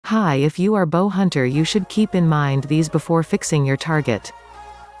Hi, if you are bow hunter, you should keep in mind these before fixing your target.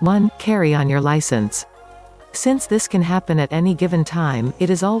 1. Carry on your license. Since this can happen at any given time, it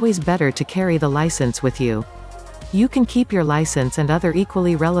is always better to carry the license with you. You can keep your license and other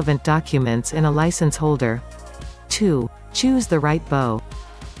equally relevant documents in a license holder. 2. Choose the right bow.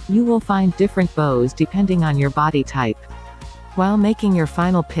 You will find different bows depending on your body type. While making your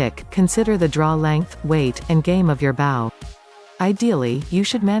final pick, consider the draw length, weight, and game of your bow. Ideally, you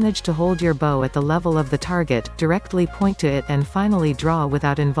should manage to hold your bow at the level of the target, directly point to it and finally draw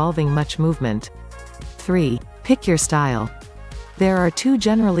without involving much movement. 3. Pick your style. There are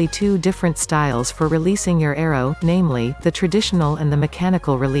generally two different styles for releasing your arrow, namely, the traditional and the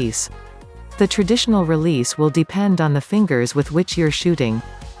mechanical release. The traditional release will depend on the fingers with which you're shooting.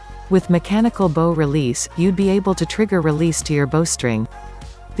 With mechanical bow release, you'd be able to trigger release to your bowstring.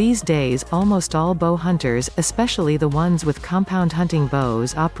 These days, almost all bow hunters, especially the ones with compound hunting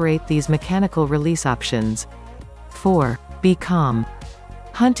bows, operate these mechanical release options. 4. Be calm.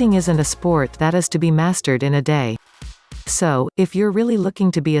 Hunting isn't a sport that is to be mastered in a day. So, if you're really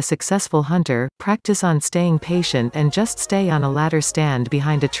looking to be a successful hunter, practice on staying patient and just stay on a ladder stand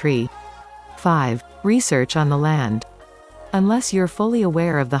behind a tree. 5. Research on the land. Unless you're fully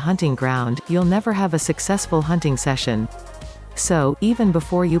aware of the hunting ground, you'll never have a successful hunting session. So, even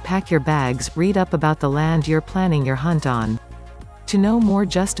before you pack your bags, read up about the land you're planning your hunt on. To know more,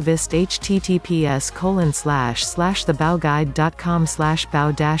 just visit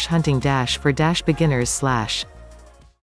https://thebowguide.com/bow-hunting-for-beginners/